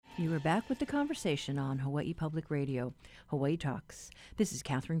You are back with the conversation on Hawaii Public Radio, Hawaii Talks. This is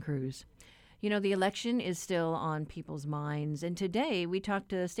Catherine Cruz. You know, the election is still on people's minds, and today we talked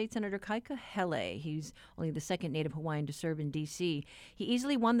to State Senator Kai Kahele. He's only the second Native Hawaiian to serve in D.C. He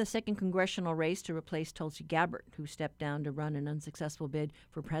easily won the second congressional race to replace Tulsi Gabbard, who stepped down to run an unsuccessful bid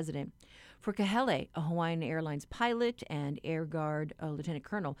for president. For Kahele, a Hawaiian Airlines pilot and Air Guard lieutenant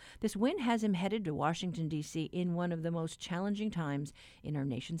colonel, this win has him headed to Washington, D.C. in one of the most challenging times in our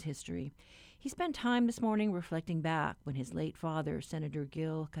nation's history. He spent time this morning reflecting back when his late father, Senator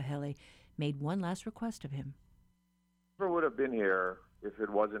Gil Kahele, made one last request of him. I never would have been here if it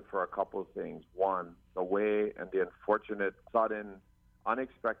wasn't for a couple of things. One, the way and the unfortunate, sudden,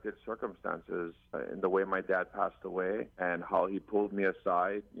 unexpected circumstances in the way my dad passed away and how he pulled me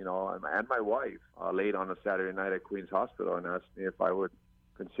aside, and my wife late on a Saturday night at Queens Hospital and asked me if I would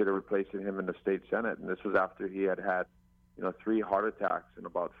consider replacing him in the state Senate. And this was after he had 3 heart attacks in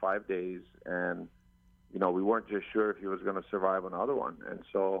about 5 days. And, we weren't just sure if he was going to survive another one. And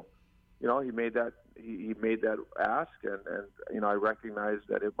so, he made that ask, and I recognized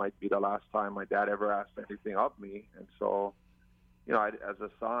that it might be the last time my dad ever asked anything of me. And so, as a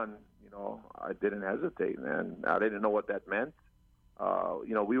son, I didn't hesitate, and I didn't know what that meant.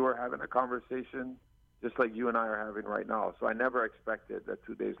 We were having a conversation just like you and I are having right now. So I never expected that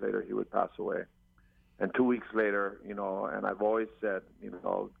 2 days later he would pass away. And 2 weeks later, and I've always said,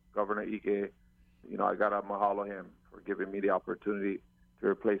 Governor Ige, I got to mahalo him for giving me the opportunity to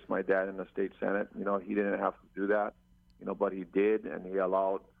replace my dad in the state Senate. He didn't have to do that, but he did, and he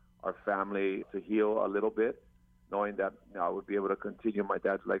allowed our family to heal a little bit, knowing that I would be able to continue my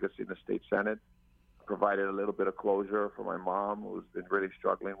dad's legacy in the state Senate. Provided a little bit of closure for my mom, who's been really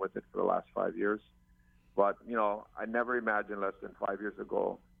struggling with it for the last 5 years. But, I never imagined less than 5 years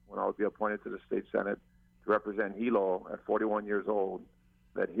ago when I would be appointed to the state Senate to represent Hilo at 41 years old,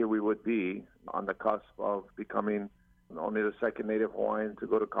 that here we would be on the cusp of becoming only the second Native Hawaiian to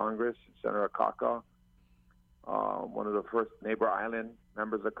go to Congress, Senator Kaka, one of the first neighbor island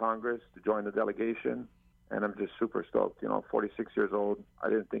members of Congress to join the delegation. And I'm just super stoked. 46 years old. I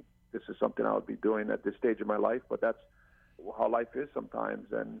didn't think this is something I would be doing at this stage of my life, but that's how life is sometimes.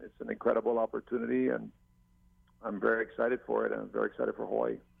 And it's an incredible opportunity, and I'm very excited for it, and I'm very excited for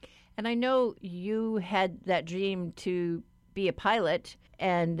Hawaii. And I know you had that dream to be a pilot,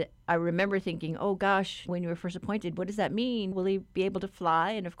 and I remember thinking, oh gosh, when you were first appointed, what does that mean? Will he be able to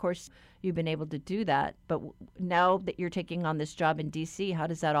fly? And of course, you've been able to do that. But now that you're taking on this job in D.C., how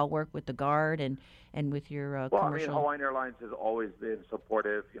does that all work with the Guard and with your commercial? Hawaiian Airlines has always been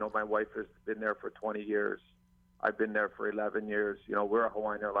supportive. My wife has been there for 20 years. I've been there for 11 years. We're a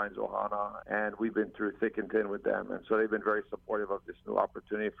Hawaiian Airlines Ohana, and we've been through thick and thin with them. And so they've been very supportive of this new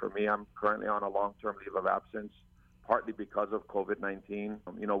opportunity for me. I'm currently on a long-term leave of absence, partly because of COVID-19,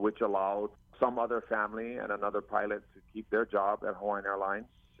 which allowed some other family and another pilot to keep their job at Hawaiian Airlines.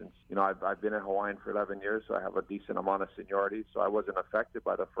 Since, I've been at Hawaiian for 11 years, so I have a decent amount of seniority, so I wasn't affected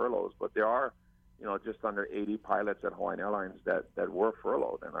by the furloughs. But there are, just under 80 pilots at Hawaiian Airlines that were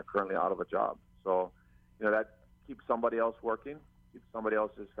furloughed and are currently out of a job. So, that keeps somebody else working, keeps somebody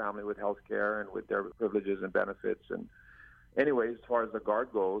else's family with health care and with their privileges and benefits. And anyways, as far as the Guard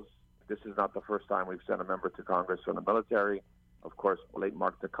goes, this is not the first time we've sent a member to Congress from the military. Of course, late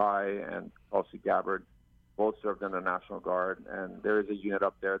Mark Takai and Tulsi Gabbard both served in the National Guard, and there is a unit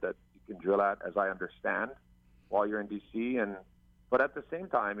up there that you can drill at, as I understand, while you're in D.C. But at the same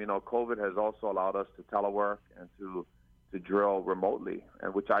time, COVID has also allowed us to telework and to drill remotely,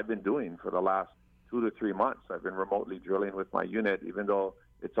 and which I've been doing for the last 2 to 3 months. I've been remotely drilling with my unit, even though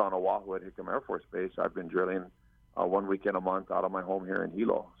it's on Oahu at Hickam Air Force Base. I've been drilling 1 weekend a month out of my home here in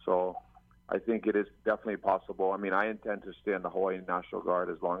Hilo. So I think it is definitely possible. I intend to stay in the Hawaii National Guard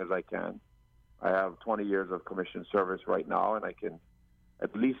as long as I can. I have 20 years of commissioned service right now, and I can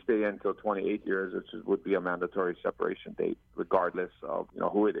at least stay until 28 years, which would be a mandatory separation date, regardless of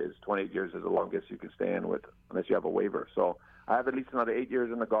who it is. 28 years is the longest you can stay in with, unless you have a waiver. So I have at least another 8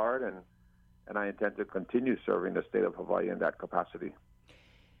 years in the Guard, and I intend to continue serving the state of Hawaii in that capacity.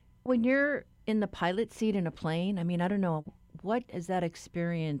 When you're in the pilot seat in a plane, I don't know, what has that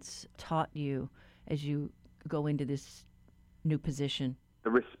experience taught you as you go into this new position? The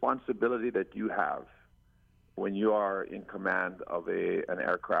responsibility that you have when you are in command of an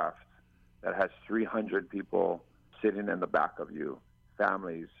aircraft that has 300 people sitting in the back of you,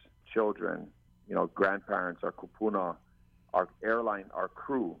 families, children, grandparents, our kupuna, our airline, our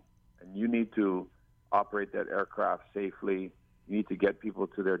crew, and you need to operate that aircraft safely. You need to get people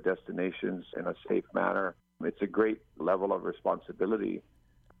to their destinations in a safe manner. It's a great level of responsibility,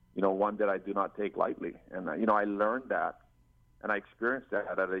 one that I do not take lightly. And, I learned that And I experienced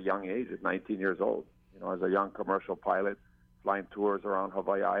that at a young age, at 19 years old. As a young commercial pilot, flying tours around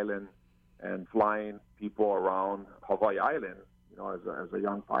Hawaii Island and flying people around Hawaii Island, as a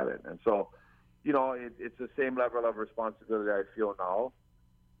young pilot. And so, it's the same level of responsibility I feel now,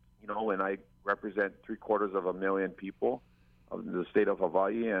 when I represent 750,000 people of the state of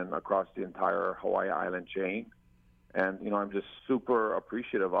Hawaii and across the entire Hawaii Island chain. And, I'm just super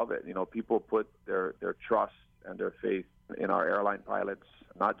appreciative of it. People put their trust and their faith in our airline pilots,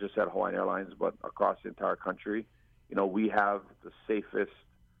 not just at Hawaiian Airlines, but across the entire country. We have the safest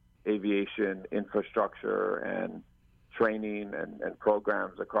aviation infrastructure and training and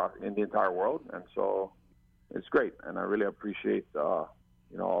programs across in the entire world. And so it's great. And I really appreciate,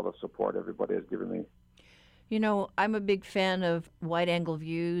 all the support everybody has given me. I'm a big fan of wide-angle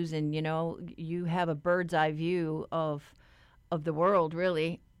views, and, you have a bird's eye view of the world,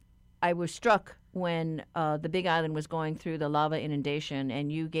 really. I was struck when the Big Island was going through the lava inundation,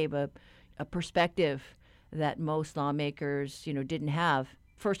 and you gave a perspective that most lawmakers, didn't have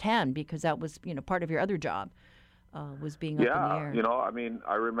firsthand, because that was, part of your other job, was being up in the air.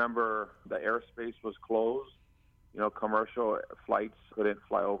 I remember the airspace was closed. Commercial flights couldn't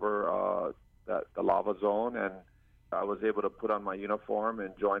fly over the lava zone, and I was able to put on my uniform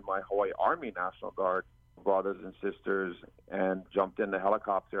and join my Hawaii Army National Guard brothers and sisters and jumped in the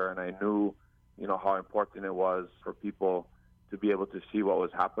helicopter, and I knew, how important it was for people to be able to see what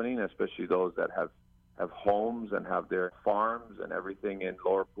was happening, especially those that have homes and have their farms and everything in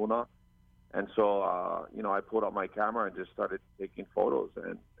Lower Puna. And so, I pulled out my camera and just started taking photos,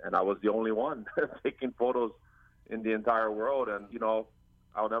 and I was the only one taking photos in the entire world. And,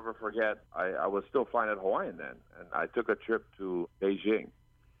 I'll never forget, I was still flying at Hawaiian then, and I took a trip to Beijing.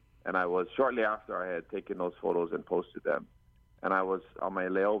 And I was, shortly after I had taken those photos and posted them, and I was on my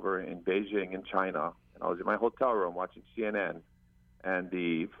layover in Beijing in China, and I was in my hotel room watching CNN, and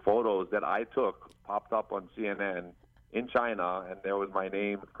the photos that I took popped up on CNN in China, and there was my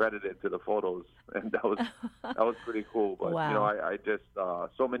name credited to the photos, and that was pretty cool. But, wow. I just,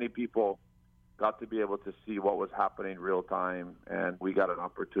 so many people got to be able to see what was happening real time, and we got an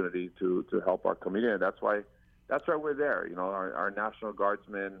opportunity to help our community. And that's why we're there. Our National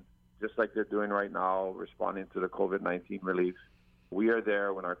Guardsmen, just like they're doing right now, responding to the COVID-19 relief. We are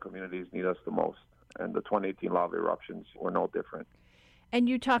there when our communities need us the most, and the 2018 lava eruptions were no different. And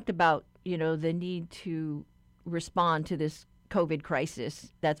you talked about, the need to respond to this COVID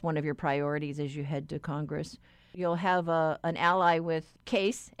crisis. That's one of your priorities as you head to Congress. You'll have an ally with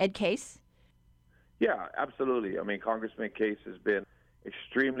Ed Case. Yeah, absolutely. Congressman Case has been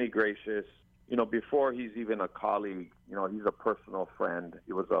extremely gracious. Before he's even a colleague, he's a personal friend.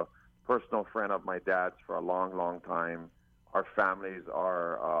 He was a personal friend of my dad's for a long, long time. Our families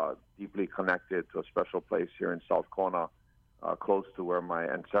are deeply connected to a special place here in South Kona, close to where my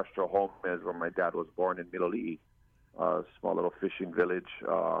ancestral home is, where my dad was born in Miloli'i, a small little fishing village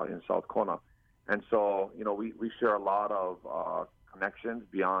in South Kona. And so, we share a lot of connections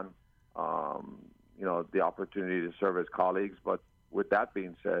beyond, the opportunity to serve as colleagues. But with that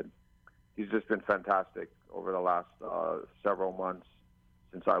being said, he's just been fantastic over the last several months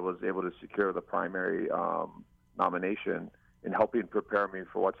since I was able to secure the primary nomination in helping prepare me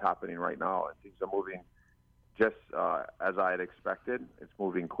for what's happening right now. And things are moving just as I had expected. It's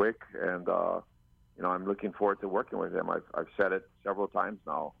moving quick, and I'm looking forward to working with him. I've said it several times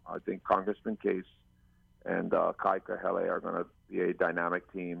now. I think Congressman Case and Kai Kahele are going to be a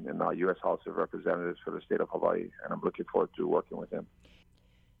dynamic team in the U.S. House of Representatives for the state of Hawaii, and I'm looking forward to working with him.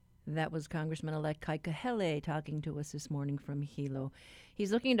 That was Congressman-elect Kai Kahele talking to us this morning from Hilo.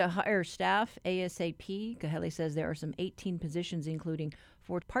 He's looking to hire staff ASAP. Kahele says there are some 18 positions, including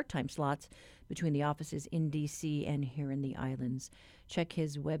 4 part-time slots between the offices in D.C. and here in the islands. Check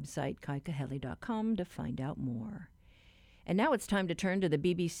his website, kaikahele.com, to find out more. And now it's time to turn to the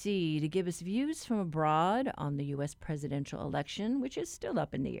BBC to give us views from abroad on the U.S. presidential election, which is still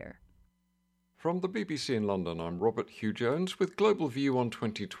up in the air. From the BBC in London, I'm Robert Hugh-Jones with Global View on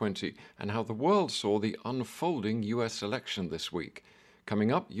 2020 and how the world saw the unfolding US election this week.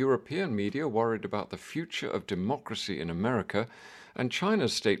 Coming up, European media worried about the future of democracy in America, and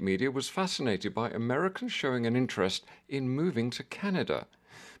China's state media was fascinated by Americans showing an interest in moving to Canada.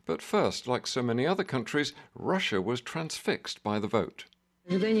 But first, like so many other countries, Russia was transfixed by the vote.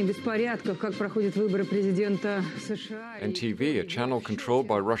 NTV, a channel controlled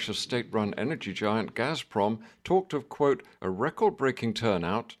by Russia's state-run energy giant Gazprom, talked of, quote, a record-breaking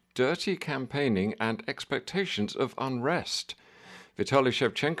turnout, dirty campaigning and expectations of unrest. Vitaly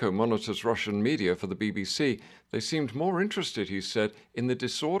Shevchenko monitors Russian media for the BBC. They seemed more interested, he said, in the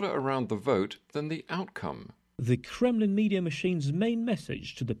disorder around the vote than the outcome. The Kremlin media machine's main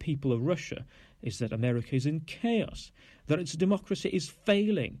message to the people of Russia is that America is in chaos, that its democracy is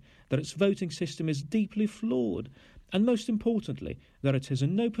failing, that its voting system is deeply flawed, and most importantly, that it is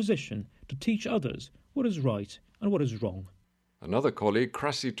in no position to teach others what is right and what is wrong. Another colleague,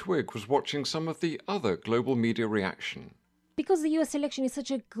 Krassi Twig, was watching some of the other global media reaction. Because the US election is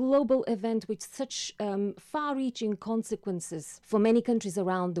such a global event with such far-reaching consequences for many countries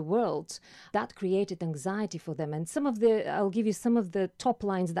around the world, that created anxiety for them. And I'll give you some of the top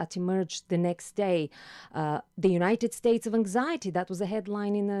lines that emerged the next day. The United States of Anxiety, that was a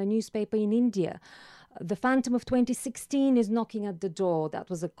headline in a newspaper in India. The Phantom of 2016 is knocking at the door. That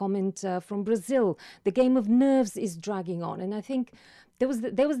was a comment from Brazil. The game of nerves is dragging on. And I think there was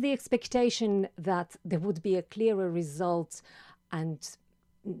the expectation that there would be a clearer result and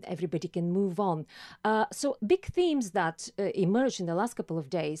everybody can move on. So big themes that emerged in the last couple of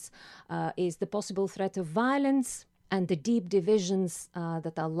days is the possible threat of violence and the deep divisions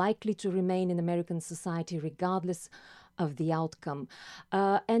that are likely to remain in American society regardless of the outcome.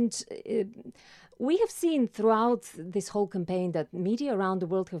 We have seen throughout this whole campaign that media around the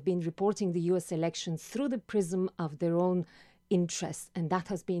world have been reporting the US elections through the prism of their own interests, and that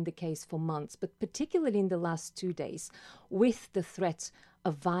has been the case for months, but particularly in the last 2 days, with the threat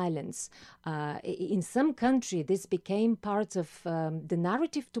of violence. In some country, this became part of the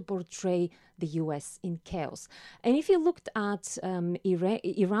narrative to portray the US in chaos. And if you looked at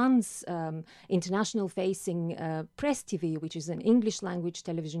Iran's international-facing Press TV, which is an English-language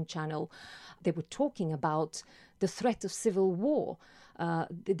television channel, they were talking about the threat of civil war.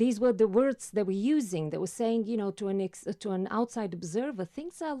 These were the words they were using. They were saying, to an outside observer,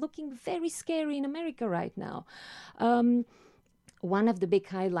 things are looking very scary in America right now. One of the big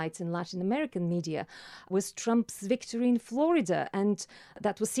highlights in Latin American media was Trump's victory in Florida, and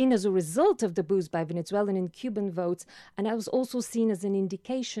that was seen as a result of the boost by Venezuelan and Cuban votes, and that was also seen as an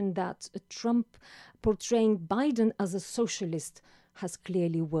indication that Trump portraying Biden as a socialist has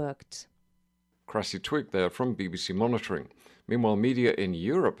clearly worked. Krassi Twig there from BBC Monitoring. Meanwhile, media in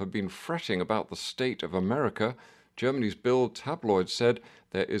Europe have been fretting about the state of America. Germany's Bild tabloid said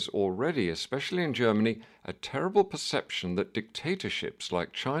there is already, especially in Germany, a terrible perception that dictatorships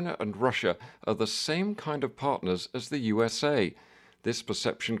like China and Russia are the same kind of partners as the USA. This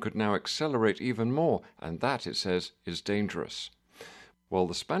perception could now accelerate even more, and that, it says, is dangerous. Well,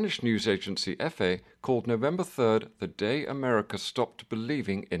 the Spanish news agency EFE called November 3rd the day America stopped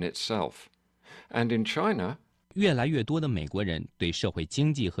believing in itself. And in China, 越来越多的美国人对社会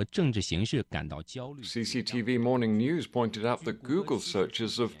经济和政治形势感到焦虑。 CCTV Morning News pointed out that Google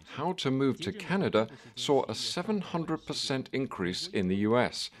searches of how to move to Canada saw a 700% increase in the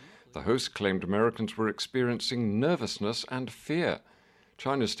US. The host claimed Americans were experiencing nervousness and fear.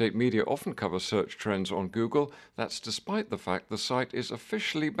 China's state media often cover search trends on Google. That's despite the fact the site is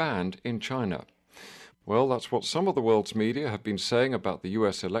officially banned in China. Well, that's what some of the world's media have been saying about the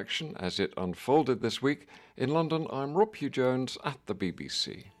US election as it unfolded this week. In London, I'm Rob Hugh Jones at the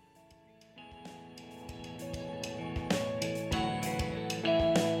BBC.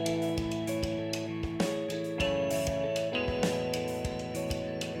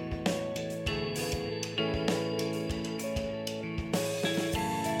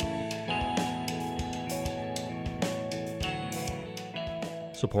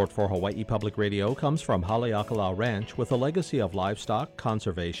 Support for Hawaii Public Radio comes from Haleakala Ranch with a legacy of livestock,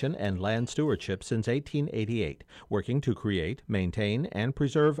 conservation, and land stewardship since 1888, working to create, maintain, and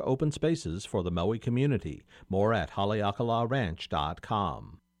preserve open spaces for the Maui community. More at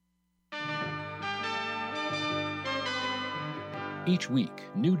haleakalaranch.com. Each week,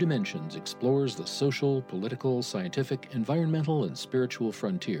 New Dimensions explores the social, political, scientific, environmental, and spiritual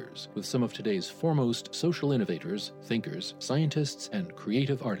frontiers with some of today's foremost social innovators, thinkers, scientists, and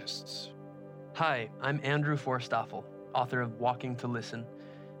creative artists. Hi, I'm Andrew Forstoffel, author of Walking to Listen.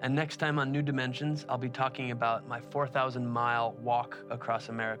 And next time on New Dimensions, I'll be talking about my 4,000-mile walk across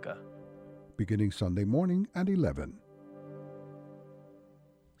America. Beginning Sunday morning at 11.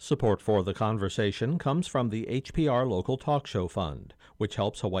 Support for the conversation comes from the HPR Local Talk Show Fund, which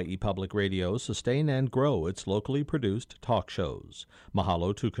helps Hawaii Public Radio sustain and grow its locally produced talk shows.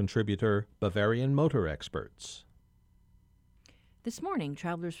 Mahalo to contributor Bavarian Motor Experts. This morning,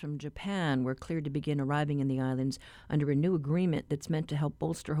 travelers from Japan were cleared to begin arriving in the islands under a new agreement that's meant to help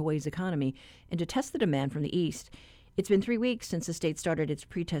bolster Hawaii's economy and to test the demand from the east. It's been 3 weeks since the state started its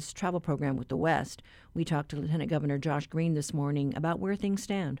pre-test travel program with the West. We talked to Lieutenant Governor Josh Green this morning about where things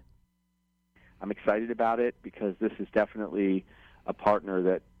stand. I'm excited about it because this is definitely a partner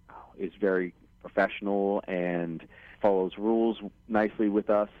that is very professional and follows rules nicely with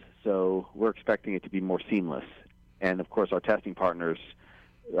us. So we're expecting it to be more seamless. And, of course, our testing partners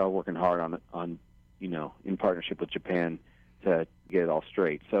are working hard on in partnership with Japan to get it all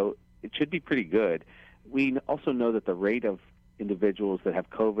straight. So it should be pretty good. We also know that the rate of individuals that have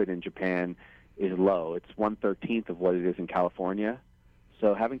COVID in Japan is low. It's 1/13 of what it is in California.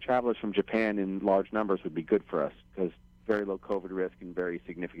 So having travelers from Japan in large numbers would be good for us because very low COVID risk and very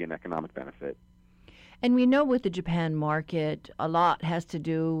significant economic benefit. And we know with the Japan market, a lot has to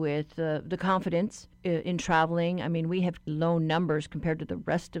do with the confidence in traveling. I mean, we have low numbers compared to the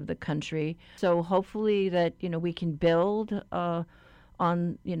rest of the country. So hopefully that, we can build on,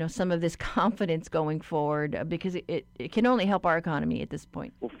 some of this confidence going forward because it can only help our economy at this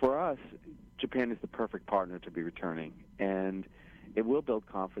point. Well, for us, Japan is the perfect partner to be returning. And it will build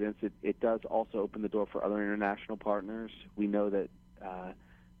confidence. It does also open the door for other international partners. We know that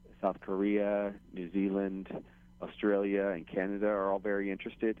South Korea, New Zealand, Australia, and Canada are all very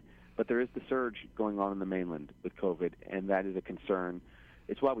interested. But there is the surge going on in the mainland with COVID, and that is a concern.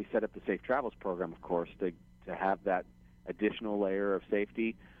 It's why we set up the Safe Travels program, of course, to have that additional layer of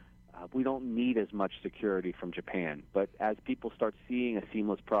safety. We don't need as much security from Japan, but as people start seeing a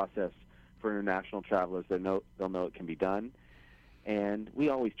seamless process for international travelers, they'll know it can be done. And we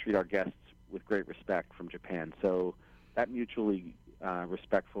always treat our guests with great respect from Japan. So that mutually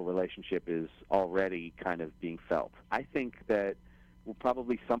respectful relationship is already kind of being felt. I think that we'll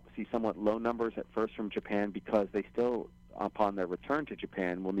probably see somewhat low numbers at first from Japan because they still, upon their return to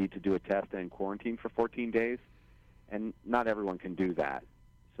Japan, will need to do a test and quarantine for 14 days. And not everyone can do that.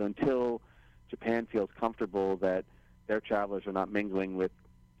 So until Japan feels comfortable that their travelers are not mingling with,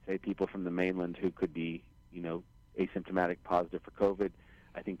 say, people from the mainland who could be, asymptomatic positive for COVID,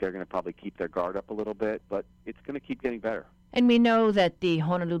 I think they're going to probably keep their guard up a little bit, but it's going to keep getting better. And we know that the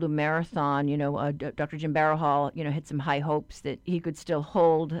Honolulu Marathon, Dr. Jim Barrowhall, had some high hopes that he could still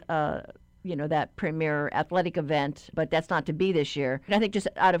hold, that premier athletic event, but that's not to be this year. And I think just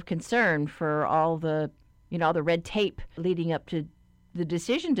out of concern for all the, all the red tape leading up to the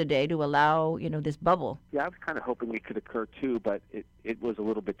decision today to allow, this bubble. Yeah, I was kind of hoping it could occur too, but it was a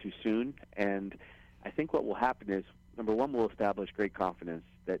little bit too soon. And I think what will happen is, number one, we'll establish great confidence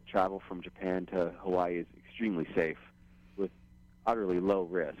that travel from Japan to Hawaii is extremely safe with utterly low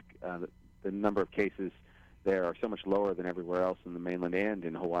risk. The number of cases there are so much lower than everywhere else in the mainland and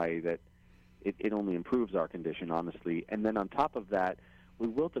in Hawaii that it only improves our condition, honestly. And then on top of that, we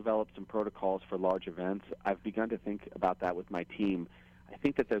will develop some protocols for large events. I've begun to think about that with my team. I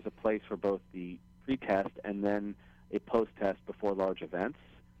think that there's a place for both the pre-test and then a post-test before large events.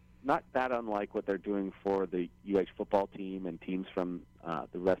 Not that unlike what they're doing for the UH football team and teams from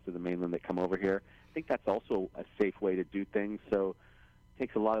the rest of the mainland that come over here. I think that's also a safe way to do things. So it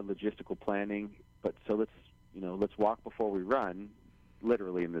takes a lot of logistical planning. But so let's walk before we run,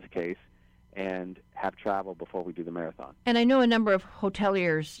 literally in this case, and have travel before we do the marathon. And I know a number of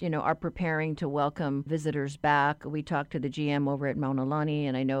hoteliers, are preparing to welcome visitors back. We talked to the GM over at Mauna Lani,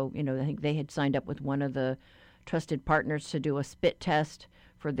 and I know, I think they had signed up with one of the trusted partners to do a spit test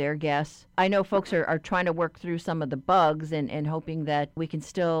for their guests. I know folks are trying to work through some of the bugs and hoping that we can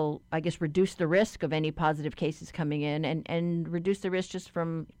still, reduce the risk of any positive cases coming in and reduce the risk just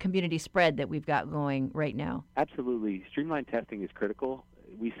from community spread that we've got going right now. Absolutely. Streamlined testing is critical.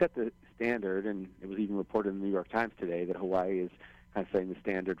 We set the standard, and it was even reported in the New York Times today that Hawaii is kind of setting the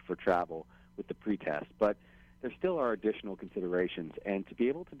standard for travel with the pre-test. But there still are additional considerations. And to be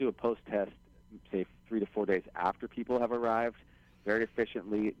able to do a post-test, say 3 to 4 days after people have arrived, very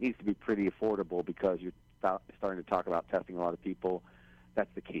efficiently, it needs to be pretty affordable because you're starting to talk about testing a lot of people. That's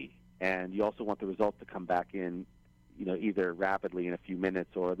the key. And you also want the results to come back in, either rapidly in a few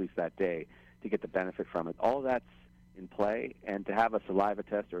minutes or at least that day to get the benefit from it. All that's in play, and to have a saliva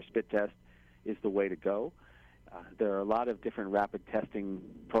test or a spit test is the way to go. There are a lot of different rapid testing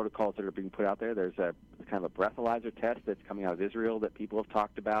protocols that are being put out there. There's a kind of a breathalyzer test that's coming out of Israel that people have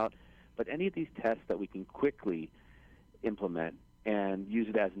talked about. But any of these tests that we can quickly implement and use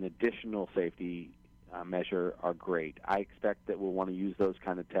it as an additional safety measure are great. I expect that we'll want to use those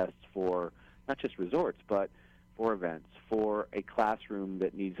kind of tests for not just resorts, but for events, for a classroom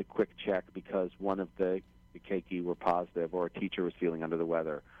that needs a quick check because one of the keiki were positive or a teacher was feeling under the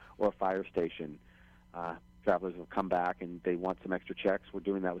weather, or a fire station. Travelers will come back and they want some extra checks. We're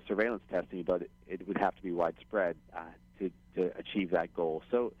doing that with surveillance testing, but it would have to be widespread to achieve that goal.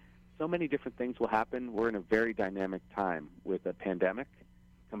 So many different things will happen. We're in a very dynamic time with a pandemic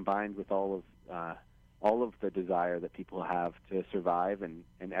combined with all of the desire that people have to survive and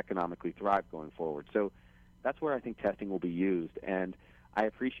economically thrive going forward. So that's where I think testing will be used. And I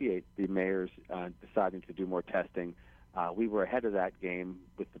appreciate the mayors deciding to do more testing. we were ahead of that game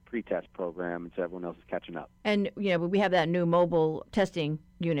with the pretest program, and so everyone else is catching up. And we have that new mobile testing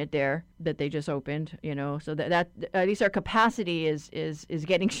unit there that they just opened. So that at least our capacity is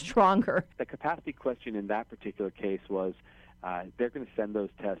getting stronger. The capacity question in that particular case was they're going to send those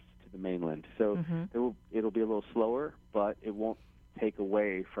tests to the mainland, so it'll be a little slower, but it won't take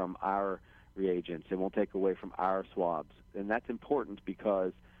away from our reagents. It won't take away from our swabs, and that's important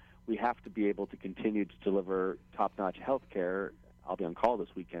because we have to be able to continue to deliver top-notch health care. I'll be on call this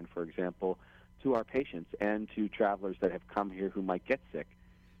weekend, for example, to our patients and to travelers that have come here who might get sick.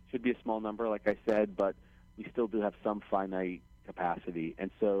 Should be a small number, like I said, but we still do have some finite capacity. And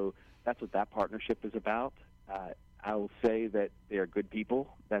so that's what that partnership is about. I will say that they are good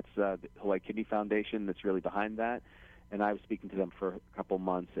people. That's the Hawaii Kidney Foundation that's really behind that. And I was speaking to them for a couple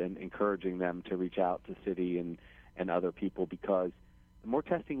months and encouraging them to reach out to city and other people, because the more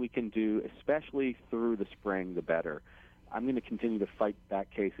testing we can do, especially through the spring, the better. I'm going to continue to fight back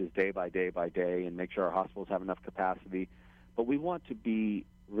cases day by day by day and make sure our hospitals have enough capacity. But we want to be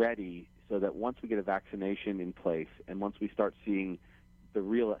ready so that once we get a vaccination in place and once we start seeing the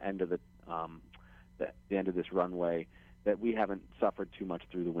real end of the end of this runway, that we haven't suffered too much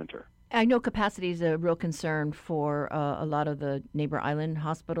through the winter. I know capacity is a real concern for a lot of the neighbor island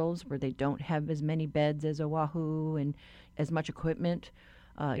hospitals where they don't have as many beds as Oahu and as much equipment.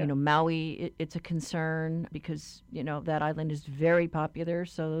 Maui, it's a concern because, that island is very popular,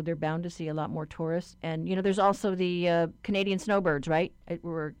 so they're bound to see a lot more tourists. And, there's also the Canadian snowbirds, right?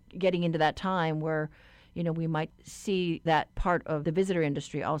 We're getting into that time where, we might see that part of the visitor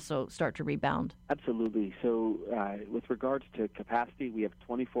industry also start to rebound. Absolutely. So with regards to capacity, we have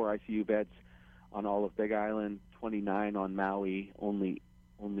 24 ICU beds on all of Big Island, 29 on Maui, only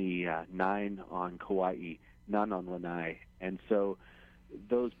 9 on Kauai, none on Lanai. And so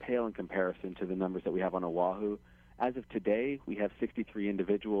those pale in comparison to the numbers that we have on Oahu. As of today, we have 63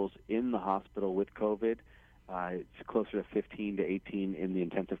 individuals in the hospital with COVID. It's closer to 15 to 18 in the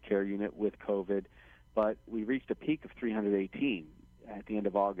intensive care unit with COVID. But we reached a peak of 318 at the end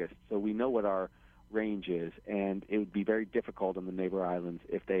of August. So we know what our range is, and it would be very difficult on the neighbor islands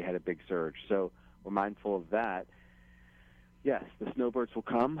if they had a big surge. So we're mindful of that. Yes, the snowbirds will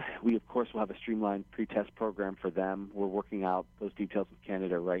come. We, of course, will have a streamlined pretest program for them. We're working out those details with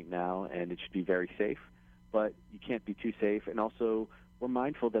Canada right now, and it should be very safe. But you can't be too safe. And also, we're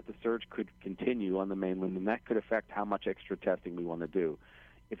mindful that the surge could continue on the mainland, and that could affect how much extra testing we want to do.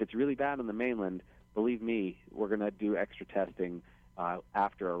 If it's really bad on the mainland, believe me, we're going to do extra testing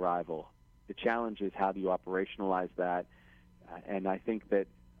after arrival. The challenge is how do you operationalize that, and I think that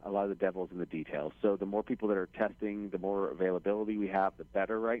a lot of the devil's in the details. So the more people that are testing, the more availability we have, the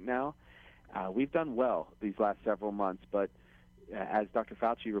better right now. We've done well these last several months, but as Dr.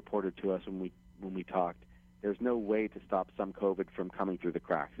 Fauci reported to us when we talked, there's no way to stop some COVID from coming through the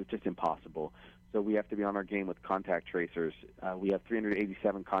cracks. It's just impossible. So we have to be on our game with contact tracers. We have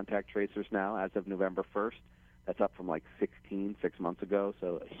 387 contact tracers now as of November 1st. That's up from like 16 6 months ago,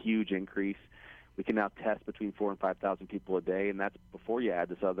 so a huge increase. We can now test between 4,000 and 5,000 people a day, and that's before you add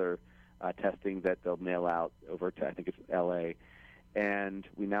this other testing that they'll mail out over to, I think it's L.A. And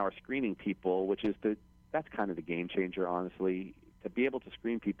we now are screening people, that's kind of the game changer, honestly, to be able to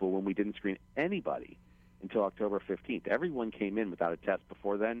screen people when we didn't screen anybody until October 15th. Everyone came in without a test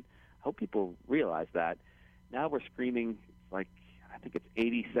before then. I hope people realize that. Now we're screening, I think it's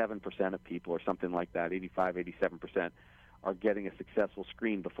 87% of people or something like that, 85, 87% are getting a successful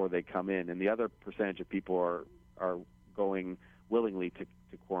screen before they come in. And the other percentage of people are going willingly to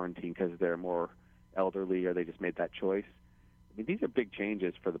quarantine because they're more elderly or they just made that choice. I mean, these are big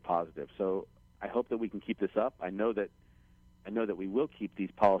changes for the positive. So I hope that we can keep this up. I know that we will keep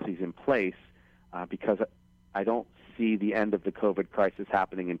these policies in place because I don't see the end of the COVID crisis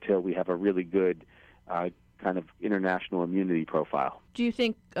happening until we have a really good kind of international immunity profile. Do you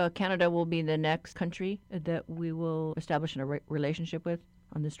think Canada will be the next country that we will establish a relationship with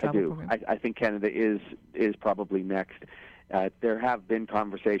on this travel program? I think Canada is probably next. There have been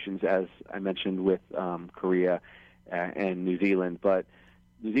conversations, as I mentioned, with Korea and New Zealand, but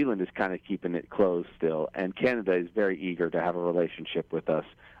New Zealand is kind of keeping it closed still, and Canada is very eager to have a relationship with us.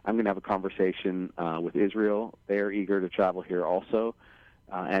 I'm going to have a conversation with Israel. They are eager to travel here also,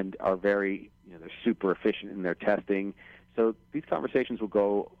 and are very, they're super efficient in their testing. So these conversations will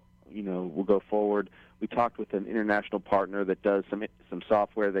go forward. We talked with an international partner that does some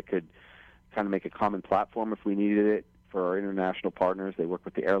software that could kind of make a common platform if we needed it for our international partners. They work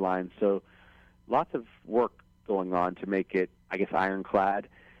with the airlines. So lots of work going on to make it, I guess, ironclad,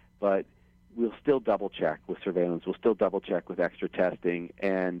 but we'll still double-check with surveillance. We'll still double-check with extra testing,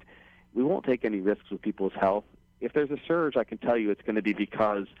 and we won't take any risks with people's health if there's a surge, I can tell you it's going to be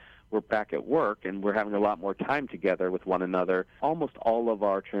because we're back at work and we're having a lot more time together with one another. Almost all of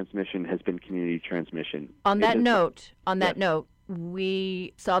our transmission has been community transmission. On that note,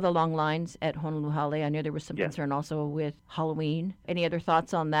 we saw the long lines at Honolulu Hale. I know there was some concern also with Halloween. Any other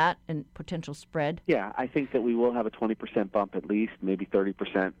thoughts on that and potential spread? Yeah, I think that we will have a 20% bump at least, maybe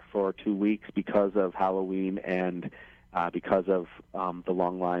 30% for 2 weeks because of Halloween and because of the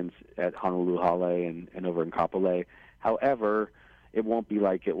long lines at Honolulu Hale and over in Kapolei. However, it won't be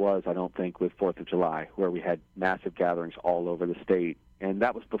like it was, I don't think, with 4th of July, where we had massive gatherings all over the state. And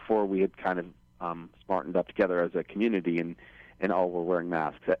that was before we had kind of smartened up together as a community and all were wearing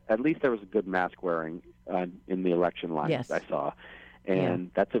masks. At least there was a good mask wearing in the election lines I saw.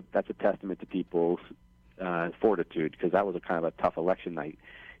 And that's a testament to people's fortitude, because that was a kind of a tough election night.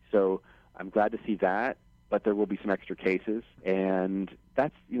 So I'm glad to see that, but there will be some extra cases, and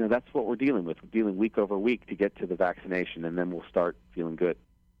that's what we're dealing with. We're dealing week over week to get to the vaccination, and then we'll start feeling good.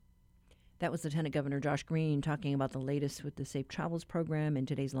 That was Lieutenant Governor Josh Green talking about the latest with the Safe Travels program and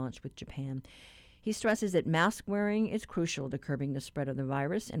today's launch with Japan. He stresses that mask wearing is crucial to curbing the spread of the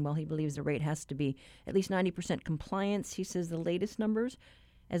virus, and while he believes the rate has to be at least 90% compliance, he says the latest numbers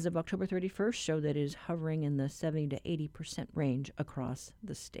as of October 31st show that it is hovering in the 70 to 80% range across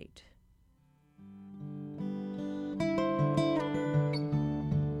the state.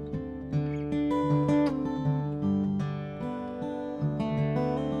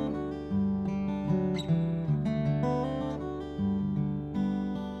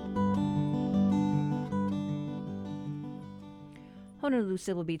 Honolulu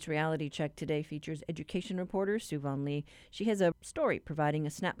Civil Beat's Reality Check today features education reporter Sue Von Lee. She has a story providing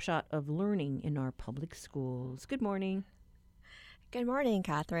a snapshot of learning in our public schools. Good morning. Good morning,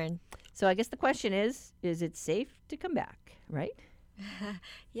 Catherine. So I guess the question is it safe to come back, right?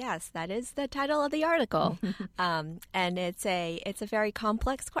 Yes, that is the title of the article, and it's a very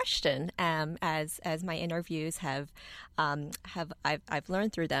complex question. As my interviews I've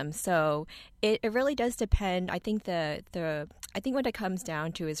learned through them. So it really does depend. I think I think what it comes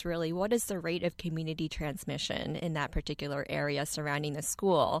down to is really what is the rate of community transmission in that particular area surrounding the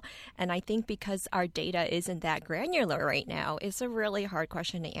school. And I think because our data isn't that granular right now, it's a really hard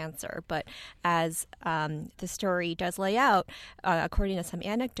question to answer. But as the story does lay out, according to some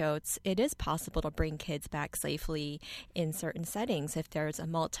anecdotes, it is possible to bring kids back safely in certain settings if there's a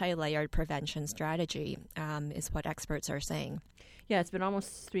multi-layered prevention strategy, is what experts are saying. Yeah, it's been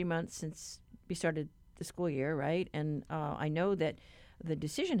almost 3 months since we started the school year, right? And I know that the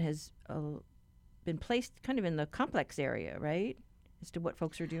decision has been placed kind of in the complex area, right, as to what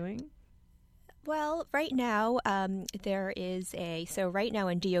folks are doing? Well, right now, right now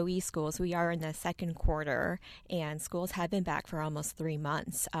in DOE schools, we are in the second quarter, and schools have been back for almost 3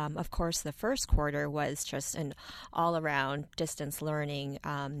 months. Of course, the first quarter was just an all-around distance learning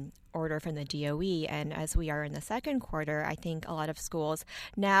order from the DOE, and as we are in the second quarter, I think a lot of schools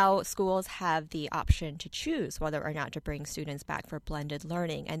have the option to choose whether or not to bring students back for blended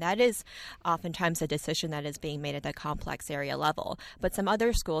learning, and that is oftentimes a decision that is being made at the complex area level. But some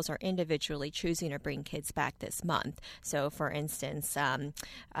other schools are individually choosing to bring kids back this month. So, for instance,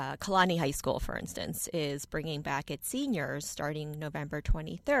 Kalani High School, for instance, is bringing back its seniors starting November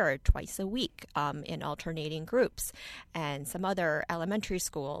 23rd, twice a week in alternating groups, and some other elementary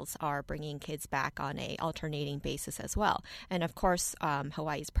schools are bringing kids back on a alternating basis as well. And of course,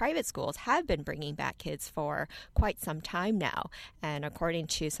 Hawaii's private schools have been bringing back kids for quite some time now. And according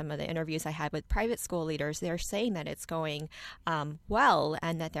to some of the interviews I had with private school leaders, they're saying that it's going well,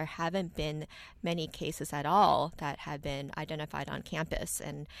 and that there haven't been many cases at all that have been identified on campus.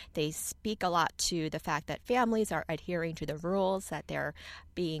 And they speak a lot to the fact that families are adhering to the rules, that they're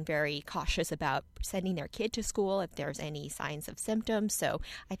being very cautious about sending their kid to school if there's any signs of symptoms. So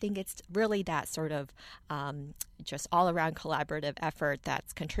I think it's really that sort of just all-around collaborative effort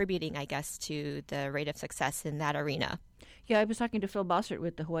that's contributing, I guess, to the rate of success in that arena. Yeah, I was talking to Phil Bossert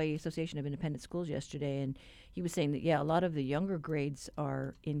with the Hawaii Association of Independent Schools yesterday, and he was saying that, a lot of the younger grades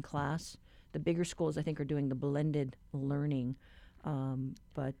are in class. The bigger schools, I think, are doing the blended learning.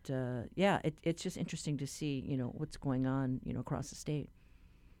 It's just interesting to see, what's going on, across the state.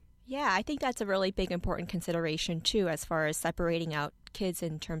 Yeah, I think that's a really big, important consideration, too, as far as separating out kids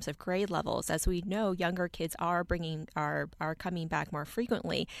in terms of grade levels. As we know, younger kids are coming back more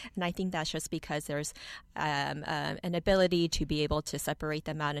frequently, and I think that's just because there's an ability to be able to separate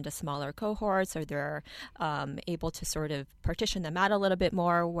them out into smaller cohorts, or they're able to sort of partition them out a little bit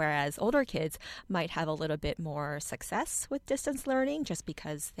more, whereas older kids might have a little bit more success with distance learning just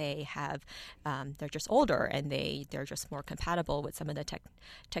because they're just older and they're just more compatible with some of the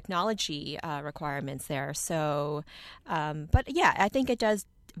technology requirements there. So, but yeah, I think it does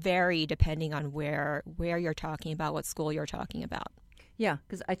vary depending on where you're talking about, what school you're talking about. Yeah,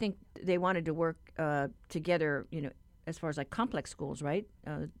 because I think they wanted to work together, as far as like complex schools, right?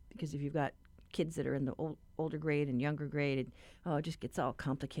 Because if you've got kids that are in the older grade and younger grade, it just gets all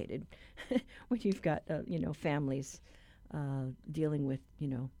complicated when you've got, families dealing with,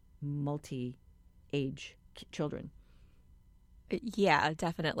 multi-age children. Yeah,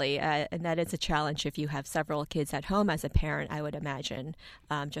 definitely. And that is a challenge if you have several kids at home as a parent, I would imagine,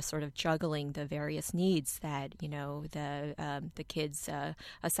 just sort of juggling the various needs that, the kids'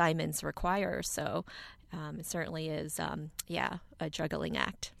 assignments require. So it certainly is, a juggling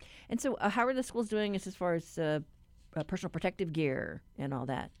act. And so how are the schools doing as far as personal protective gear and all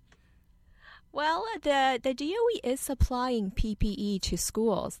that? Well, the DOE is supplying PPE to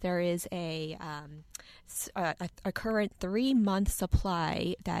schools. There is a current 3-month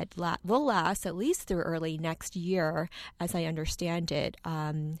supply that will last at least through early next year, as I understand it.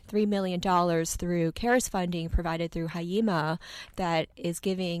 $3 million through CARES funding provided through HAIMA that is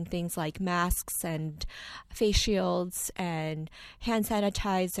giving things like masks and face shields and hand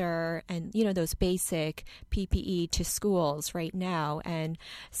sanitizer and, those basic PPE to schools right now. And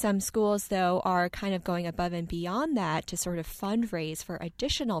some schools, though, are kind of going above and beyond that to sort of fundraise for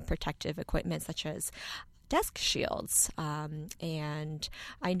additional protective equipment, such as desk shields. And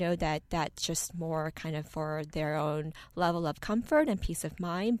I know that that's just more kind of for their own level of comfort and peace of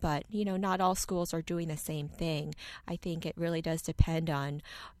mind, but, not all schools are doing the same thing. I think it really does depend on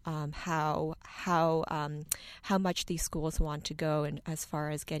how much these schools want to go and as far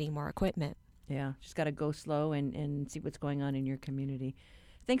as getting more equipment. Yeah, just got to go slow and see what's going on in your community.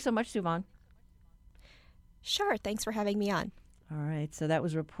 Thanks so much, Suvan. Sure. Thanks for having me on. All right. So that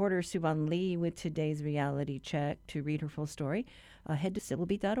was reporter Suvan Lee with today's reality check. To read her full story, head to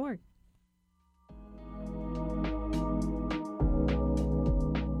civilbeat.org.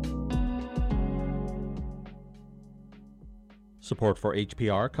 Support for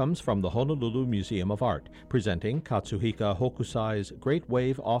HPR comes from the Honolulu Museum of Art, presenting Katsuhiko Hokusai's Great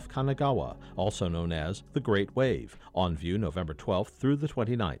Wave off Kanagawa, also known as The Great Wave, on view November 12th through the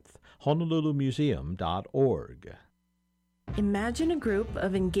 29th. HonoluluMuseum.org. Imagine a group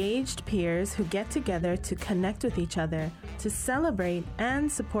of engaged peers who get together to connect with each other, to celebrate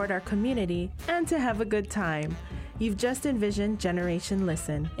and support our community, and to have a good time. You've just envisioned Generation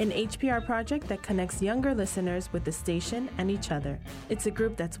Listen, an HPR project that connects younger listeners with the station and each other. It's a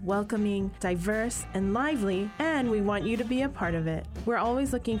group that's welcoming, diverse, and lively, and we want you to be a part of it. We're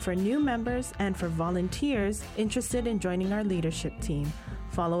always looking for new members and for volunteers interested in joining our leadership team.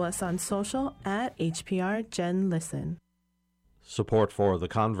 Follow us on social at HPR Gen Listen. Support for The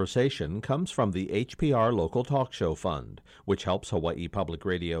Conversation comes from the HPR Local Talk Show Fund, which helps Hawaii Public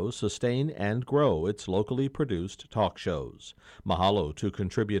Radio sustain and grow its locally produced talk shows. Mahalo to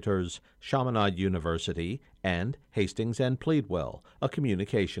contributors Chaminade University and Hastings and Pleadwell, a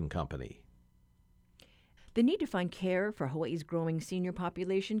communication company. The need to find care for Hawaii's growing senior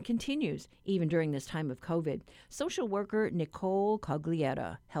population continues, even during this time of COVID. Social worker Nicole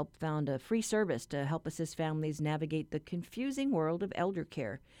Coglietta helped found a free service to help assist families navigate the confusing world of elder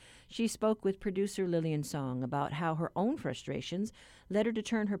care. She spoke with producer Lillian Song about how her own frustrations led her to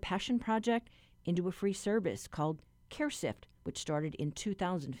turn her passion project into a free service called CareSift, which started in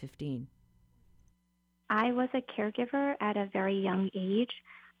 2015. I was a caregiver at a very young age,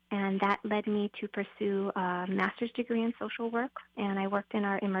 and that led me to pursue a master's degree in social work. And I worked in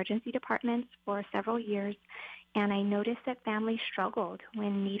our emergency departments for several years. And I noticed that families struggled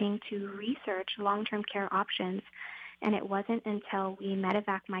when needing to research long-term care options. And it wasn't until we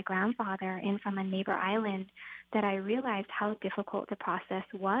medevac my grandfather in from a neighbor island that I realized how difficult the process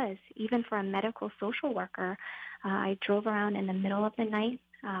was. Even for a medical social worker, I drove around in the middle of the night,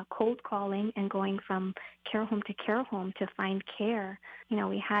 cold calling and going from care home to find care.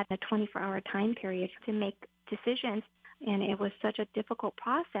 We had a 24-hour time period to make decisions, and it was such a difficult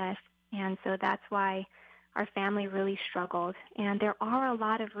process. And so that's why our family really struggled. And there are a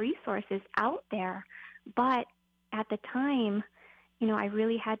lot of resources out there, but at the time, I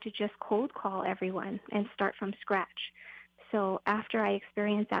really had to just cold call everyone and start from scratch. So after I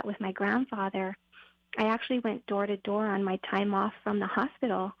experienced that with my grandfather, I actually went door to door on my time off from the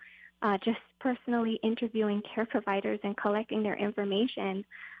hospital, just personally interviewing care providers and collecting their information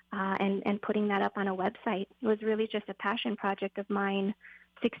and putting that up on a website. It was really just a passion project of mine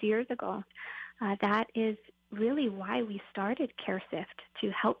 6 years ago. That is really why we started CareSift,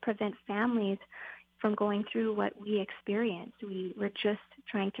 to help prevent families from going through what we experienced. We were just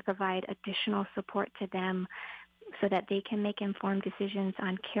trying to provide additional support to them so that they can make informed decisions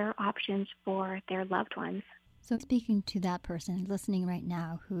on care options for their loved ones. So speaking to that person listening right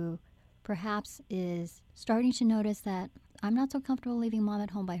now who perhaps is starting to notice that I'm not so comfortable leaving mom at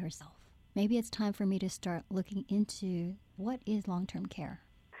home by herself. Maybe it's time for me to start looking into what is long-term care.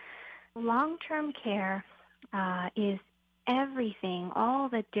 Long-term care is everything, all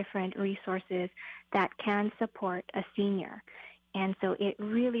the different resources that can support a senior. And so it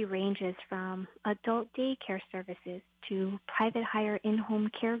really ranges from adult daycare services to private hire in-home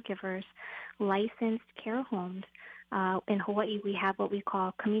caregivers, licensed care homes. In Hawaii, we have what we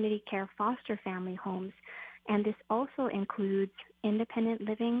call community care foster family homes. And this also includes independent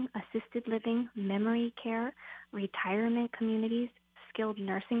living, assisted living, memory care, retirement communities, skilled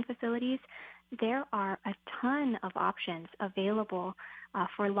nursing facilities. There are a ton of options available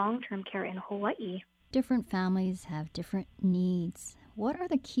for long-term care in Hawaii. Different families have different needs. What are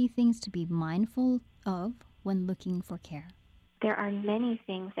the key things to be mindful of when looking for care? There are many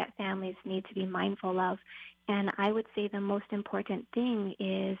things that families need to be mindful of, and I would say the most important thing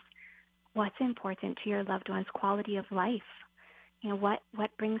is what's important to your loved one's quality of life. You know,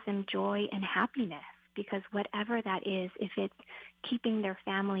 what brings them joy and happiness, because whatever that is, if it's keeping their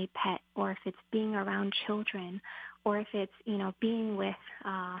family pet, or if it's being around children, or if it's, being with,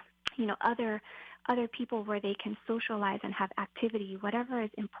 other people where they can socialize and have activity, whatever is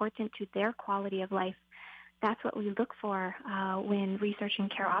important to their quality of life, that's what we look for when researching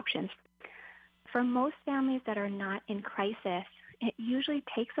care options. For most families that are not in crisis, it usually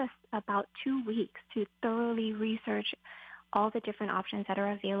takes us about 2 weeks to thoroughly research all the different options that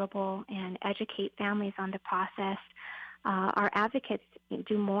are available and educate families on the process. Our advocates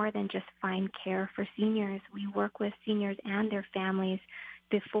do more than just find care for seniors. We work with seniors and their families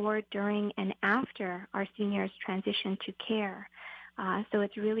before, during, and after our seniors transition to care. So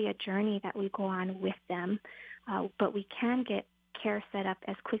it's really a journey that we go on with them. But we can get care set up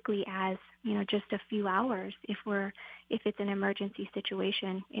as quickly as, just a few hours. If it's an emergency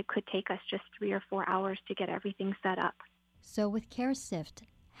situation, it could take us just 3 or 4 hours to get everything set up. So with CareSift,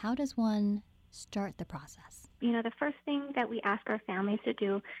 how does one start the process? The first thing that we ask our families to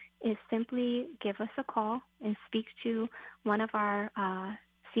do is simply give us a call and speak to one of our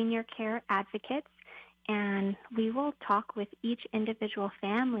senior care advocates, and we will talk with each individual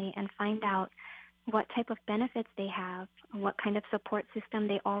family and find out what type of benefits they have, what kind of support system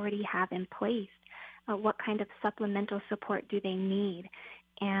they already have in place, what kind of supplemental support do they need,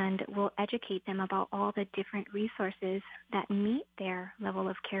 and we'll educate them about all the different resources that meet their level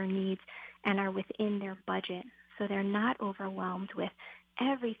of care needs and are within their budget, so they're not overwhelmed with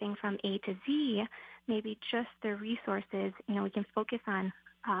everything from A to Z, maybe just the resources. We can focus on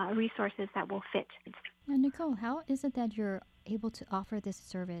resources that will fit. And Nicole, how is it that you're able to offer this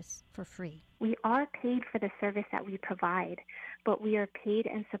service for free? We are paid for the service that we provide, but we are paid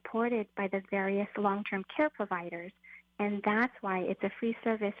and supported by the various long-term care providers, and that's why it's a free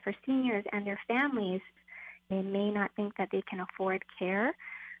service for seniors and their families. They may not think that they can afford care.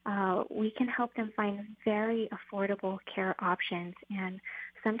 We can help them find very affordable care options, and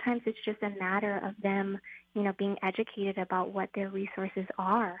sometimes it's just a matter of them, being educated about what their resources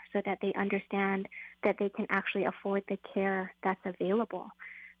are so that they understand that they can actually afford the care that's available.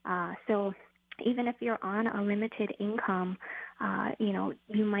 So even if you're on a limited income,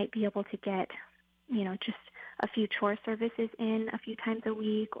 you might be able to get, just a few chore services in a few times a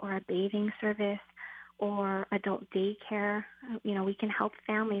week, or a bathing service, or adult daycare. We can help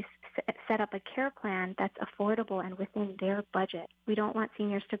families set up a care plan that's affordable and within their budget. We don't want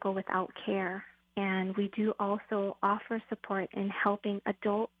seniors to go without care. And we do also offer support in helping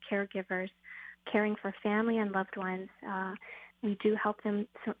adult caregivers caring for family and loved ones. We do help them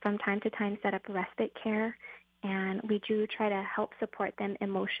from time to time set up respite care, and we do try to help support them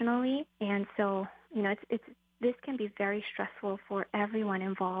emotionally. And so, this can be very stressful for everyone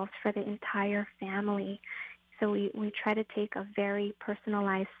involved, for the entire family. So we try to take a very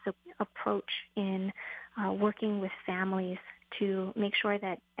personalized approach in working with families to make sure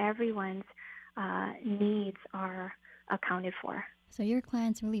that everyone's needs are accounted for. So your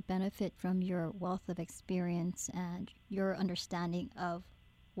clients really benefit from your wealth of experience and your understanding of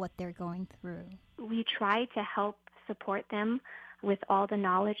what they're going through. We try to help support them with all the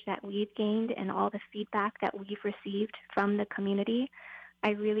knowledge that we've gained and all the feedback that we've received from the community.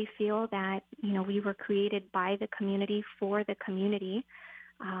 I really feel that, we were created by the community for the community,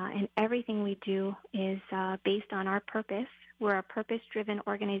 and everything we do is based on our purpose. We're a purpose-driven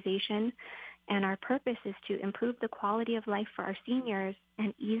organization, and our purpose is to improve the quality of life for our seniors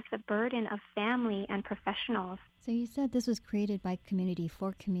and ease the burden of family and professionals. So you said this was created by community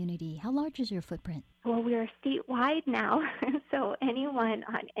for community. How large is your footprint? Well, we are statewide now, so anyone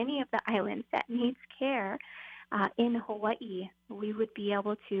on any of the islands that needs care in Hawaii, we would be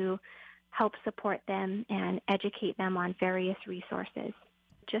able to help support them and educate them on various resources.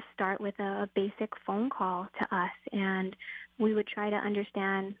 Just start with a basic phone call to us, and we would try to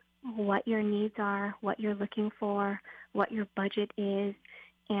understand what your needs are, what you're looking for, what your budget is,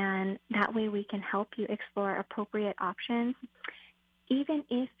 and that way we can help you explore appropriate options. Even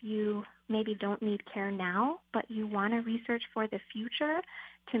if you maybe don't need care now, but you want to research for the future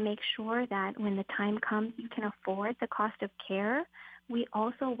to make sure that when the time comes you can afford the cost of care, we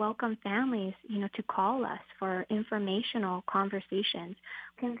also welcome families, to call us for informational conversations.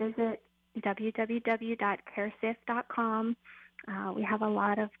 You can visit www.caresif.com. We have a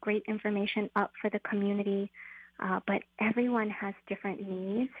lot of great information up for the community, but everyone has different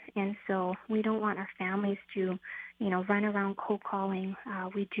needs, and so we don't want our families to, run around cold calling.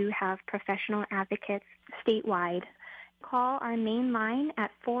 We do have professional advocates statewide. Call our main line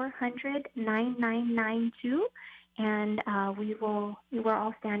at 400-9992, and we're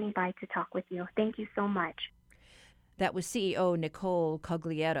all standing by to talk with you. Thank you so much. That was CEO Nicole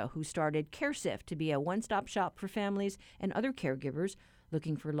Coglietta, who started CareSIF to be a one-stop shop for families and other caregivers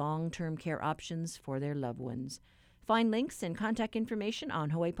looking for long-term care options for their loved ones. Find links and contact information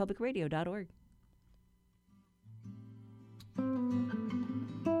on hawaiipublicradio.org.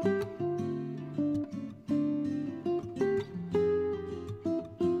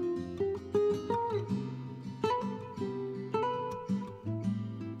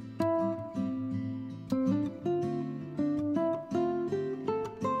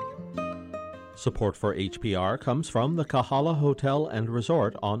 Support for HPR comes from the Kahala Hotel and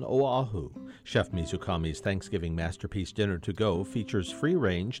Resort on Oahu. Chef Mizukami's Thanksgiving Masterpiece Dinner to Go features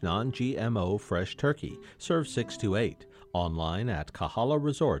free-range, non-GMO fresh turkey, served 6 to 8. Online at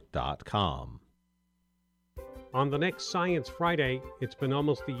kahalaresort.com. On the next Science Friday, it's been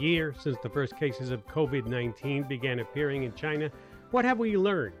almost a year since the first cases of COVID-19 began appearing in China. What have we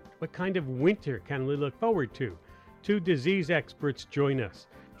learned? What kind of winter can we look forward to? 2 disease experts join us.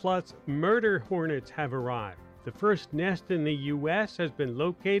 Plus, murder hornets have arrived. The first nest in the U.S. has been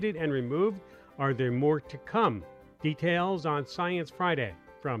located and removed. Are there more to come? Details on Science Friday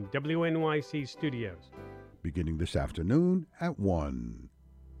from WNYC Studios. Beginning this afternoon at 1.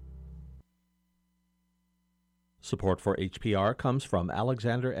 Support for HPR comes from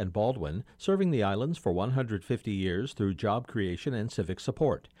Alexander and Baldwin, serving the islands for 150 years through job creation and civic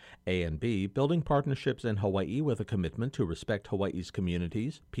support. A&B, building partnerships in Hawaii with a commitment to respect Hawaii's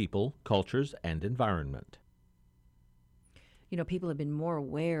communities, people, cultures, and environment. People have been more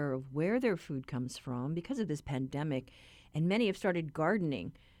aware of where their food comes from because of this pandemic, and many have started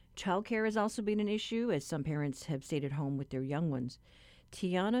gardening. Childcare has also been an issue, as some parents have stayed at home with their young ones.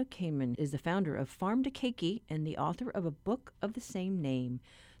 Tiana Kamen is the founder of Farm to Keiki and the author of a book of the same name.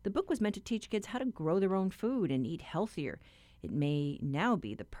 The book was meant to teach kids how to grow their own food and eat healthier. It may now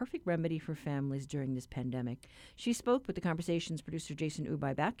be the perfect remedy for families during this pandemic. She spoke with the Conversations producer Jason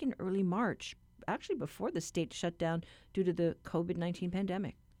Ubai back in early March, actually before the state shut down due to the COVID-19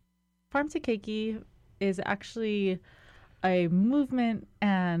 pandemic. Farm to Keiki is actually a movement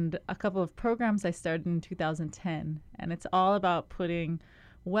and a couple of programs I started in 2010. And it's all about putting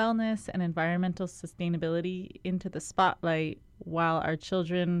wellness and environmental sustainability into the spotlight while our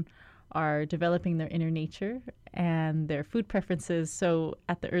children are developing their inner nature and their food preferences, so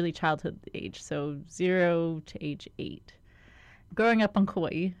at the early childhood age, so 0 to age 8. Growing up on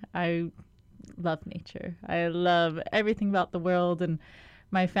Kauai, I love nature. I love everything about the world, and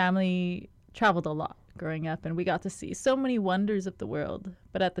my family traveled a lot growing up, and we got to see so many wonders of the world.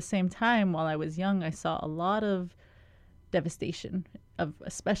 But at the same time, while I was young, I saw a lot of devastation of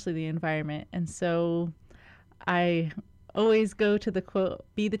especially the environment. And so I always go to the quote,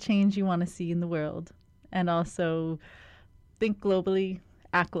 be the change you want to see in the world, and also think globally,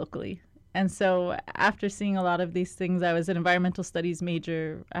 act locally. And so after seeing a lot of these things, I was an environmental studies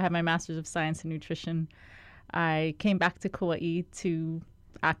major. I had my master's of science in nutrition. I came back to Kauai to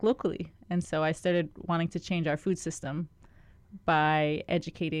act locally. And so I started wanting to change our food system by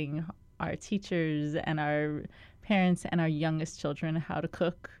educating our teachers and our parents and our youngest children how to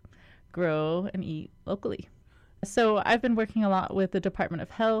cook, grow, and eat locally. So I've been working a lot with the Department of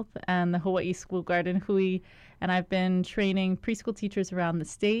Health and the Hawaii School Garden, Hui, and I've been training preschool teachers around the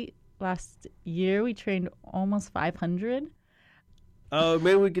state. Last year, we trained almost 500.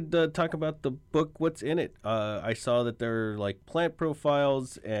 Maybe we could talk about the book. What's in it? I saw that there are like plant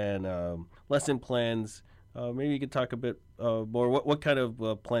profiles and lesson plans. Maybe you could talk a bit more. What kind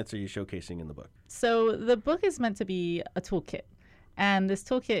of plants are you showcasing in the book? So the book is meant to be a toolkit. And this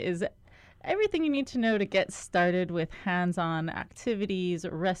toolkit is everything you need to know to get started with hands-on activities,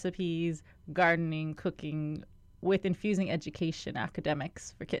 recipes, gardening, cooking, with infusing education,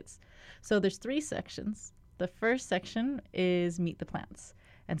 academics for kids. So there's 3 sections. The first section is Meet the Plants.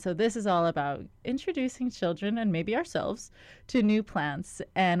 And so this is all about introducing children and maybe ourselves to new plants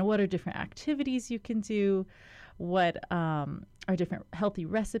and what are different activities you can do, what are different healthy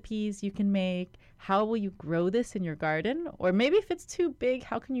recipes you can make, how will you grow this in your garden, or maybe if it's too big,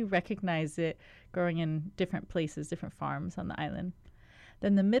 how can you recognize it growing in different places, different farms on the island.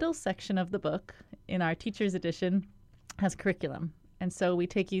 Then the middle section of the book, in our teacher's edition, has curriculum. And so we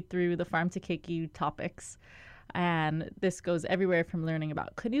take you through the farm to keiki topics. And this goes everywhere from learning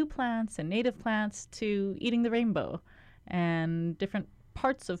about canoe plants and native plants to eating the rainbow and different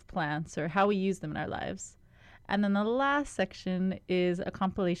parts of plants or how we use them in our lives. And then the last section is a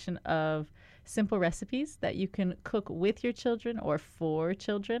compilation of simple recipes that you can cook with your children or for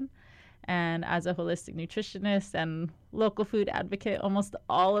children. And as a holistic nutritionist and local food advocate, almost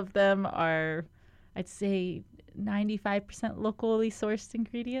all of them are, I'd say, 95% locally sourced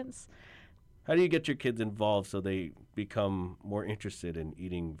ingredients. How do you get your kids involved so they become more interested in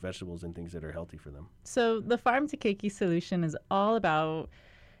eating vegetables and things that are healthy for them? So the Farm to Keiki solution is all about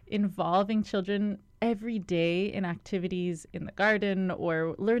involving children every day in activities in the garden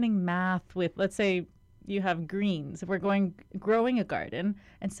or learning math with, let's say, you have greens. We're growing a garden,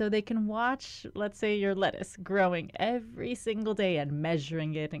 and so they can watch, let's say, your lettuce growing every single day and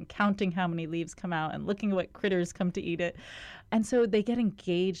measuring it and counting how many leaves come out and looking at what critters come to eat it. And so they get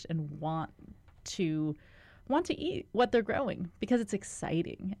engaged and want to eat what they're growing because it's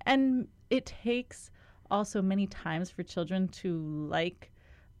exciting. And it takes also many times for children to like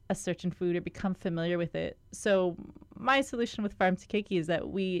a certain food or become familiar with it. So my solution with Farm to Keiki is that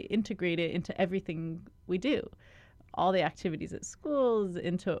we integrate it into everything we do. All the activities at schools,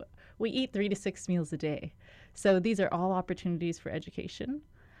 we eat 3 to 6 meals a day. So these are all opportunities for education.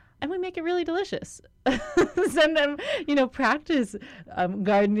 And we make it really delicious. Send them, practice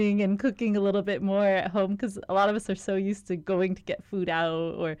gardening and cooking a little bit more at home because a lot of us are so used to going to get food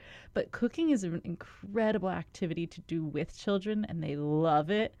out. But cooking is an incredible activity to do with children, and they love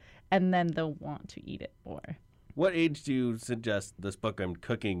it, and then they'll want to eat it more. What age do you suggest this book on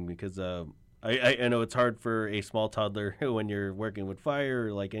cooking? Because I know it's hard for a small toddler when you're working with fire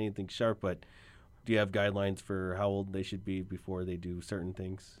or like anything sharp, but do you have guidelines for how old they should be before they do certain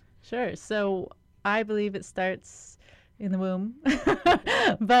things? Sure. So I believe it starts in the womb.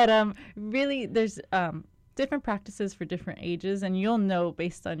 But really, there's different practices for different ages, and you'll know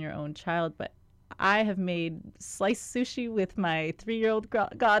based on your own child. But I have made sliced sushi with my 3-year-old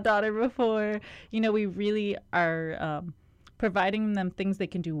goddaughter before. We really are providing them things they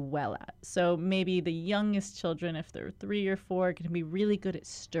can do well at. So maybe the youngest children, if they're 3 or 4, can be really good at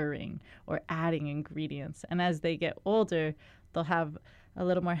stirring or adding ingredients. And as they get older, they'll have a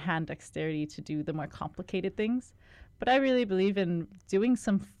little more hand dexterity to do the more complicated things. But I really believe in doing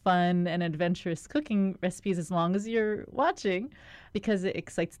some fun and adventurous cooking recipes as long as you're watching, because it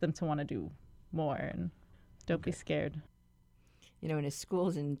excites them to want to do more, and don't be scared. And as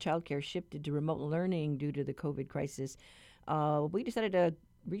schools and childcare shifted to remote learning due to the COVID crisis, we decided to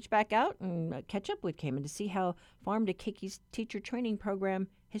reach back out and catch up with Cayman to see how Farm to Keiki's teacher training program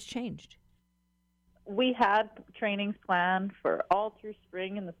has changed. We had trainings planned for all through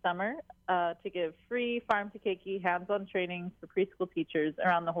spring and the summer to give free Farm to Keiki hands-on trainings for preschool teachers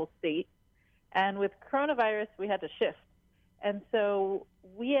around the whole state. And with coronavirus, we had to shift. And so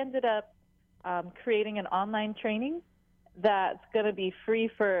we ended up creating an online training that's going to be free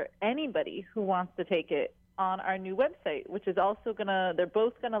for anybody who wants to take it on our new website, which is also they're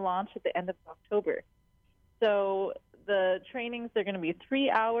both going to launch at the end of October. So the trainings are going to be 3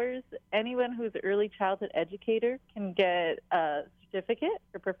 hours. Anyone who's an early childhood educator can get a certificate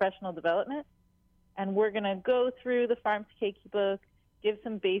for professional development. And we're going to go through the Farm to Keiki book, give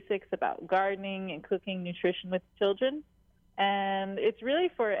some basics about gardening and cooking, nutrition with children. And it's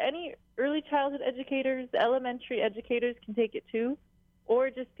really for any early childhood educators. Elementary educators can take it too, or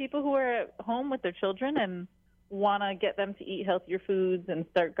just people who are at home with their children and want to get them to eat healthier foods and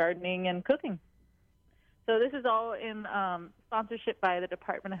start gardening and cooking. So this is all in sponsorship by the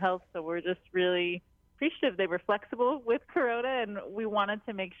Department of Health, so we're just really appreciative they were flexible with Corona, and we wanted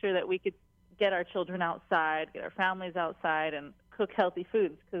to make sure that we could get our children outside, get our families outside, and cook healthy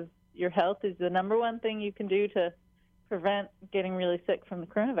foods, because your health is the number one thing you can do to prevent getting really sick from the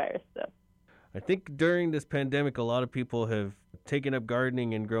coronavirus. So I think during this pandemic, a lot of people have taken up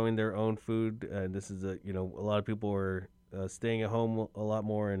gardening and growing their own food. This is a lot of people are staying at home a lot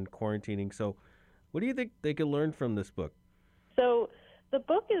more and quarantining. So what do you think they can learn from this book? So the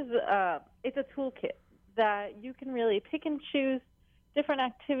book is it's a toolkit that you can really pick and choose different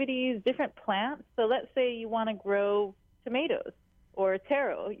activities, different plants. So let's say you want to grow tomatoes or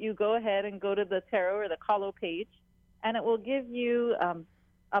taro. You go ahead and go to the taro or the kalo page, and it will give you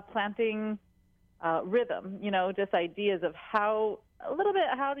a planting rhythm, just ideas of how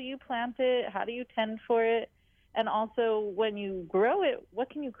do you plant it, how do you tend for it, and also when you grow it, what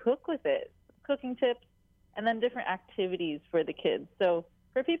can you cook with it, cooking tips, and then different activities for the kids. So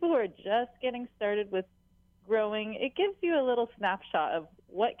for people who are just getting started with growing, it gives you a little snapshot of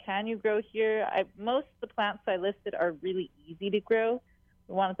what can you grow here. Most of the plants I listed are really easy to grow.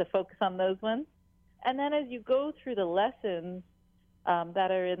 We wanted to focus on those ones. And then as you go through the lessons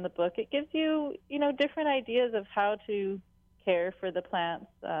that are in the book, it gives you, different ideas of how to care for the plants.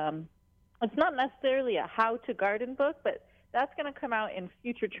 It's not necessarily a how-to garden book, but that's going to come out in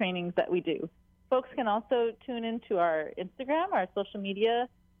future trainings that we do. Folks can also tune into our Instagram, our social media,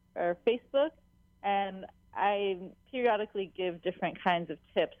 our Facebook, and I periodically give different kinds of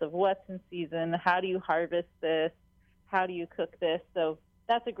tips of what's in season, how do you harvest this, how do you cook this. So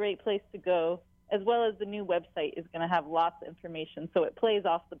that's a great place to go, as well as the new website is going to have lots of information, so it plays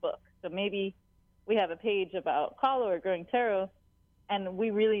off the book. So maybe we have a page about kalo or growing taro, and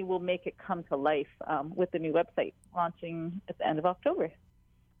we really will make it come to life with the new website launching at the end of October.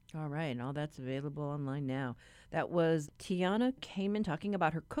 All right, and all that's available online now. That was Tiana Kamen talking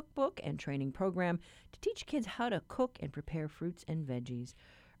about her cookbook and training program to teach kids how to cook and prepare fruits and veggies.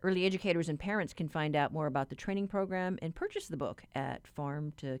 Early educators and parents can find out more about the training program and purchase the book at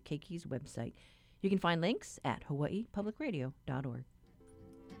Farm to Keiki's website. You can find links at hawaiipublicradio.org.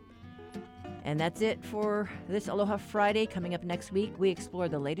 And that's it for this Aloha Friday. Coming up next week, we explore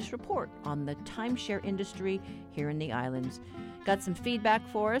the latest report on the timeshare industry here in the islands. Got some feedback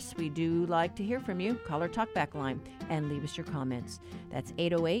for us? We do like to hear from you. Call our talkback line and leave us your comments. That's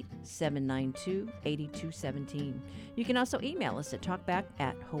 808-792-8217. You can also email us at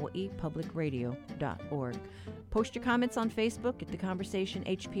talkback@hawaiipublicradio.org. Post your comments on Facebook at The Conversation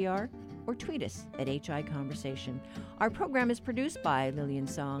HPR or tweet us at HI Conversation. Our program is produced by Lillian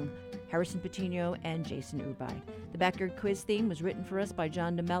Song, Harrison Patino, and Jason Ubai. The Backyard Quiz theme was written for us by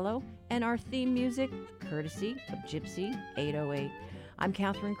John DeMello, and our theme music, courtesy of Gypsy 808. I'm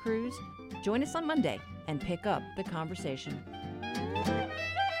Catherine Cruz. Join us on Monday and pick up the conversation.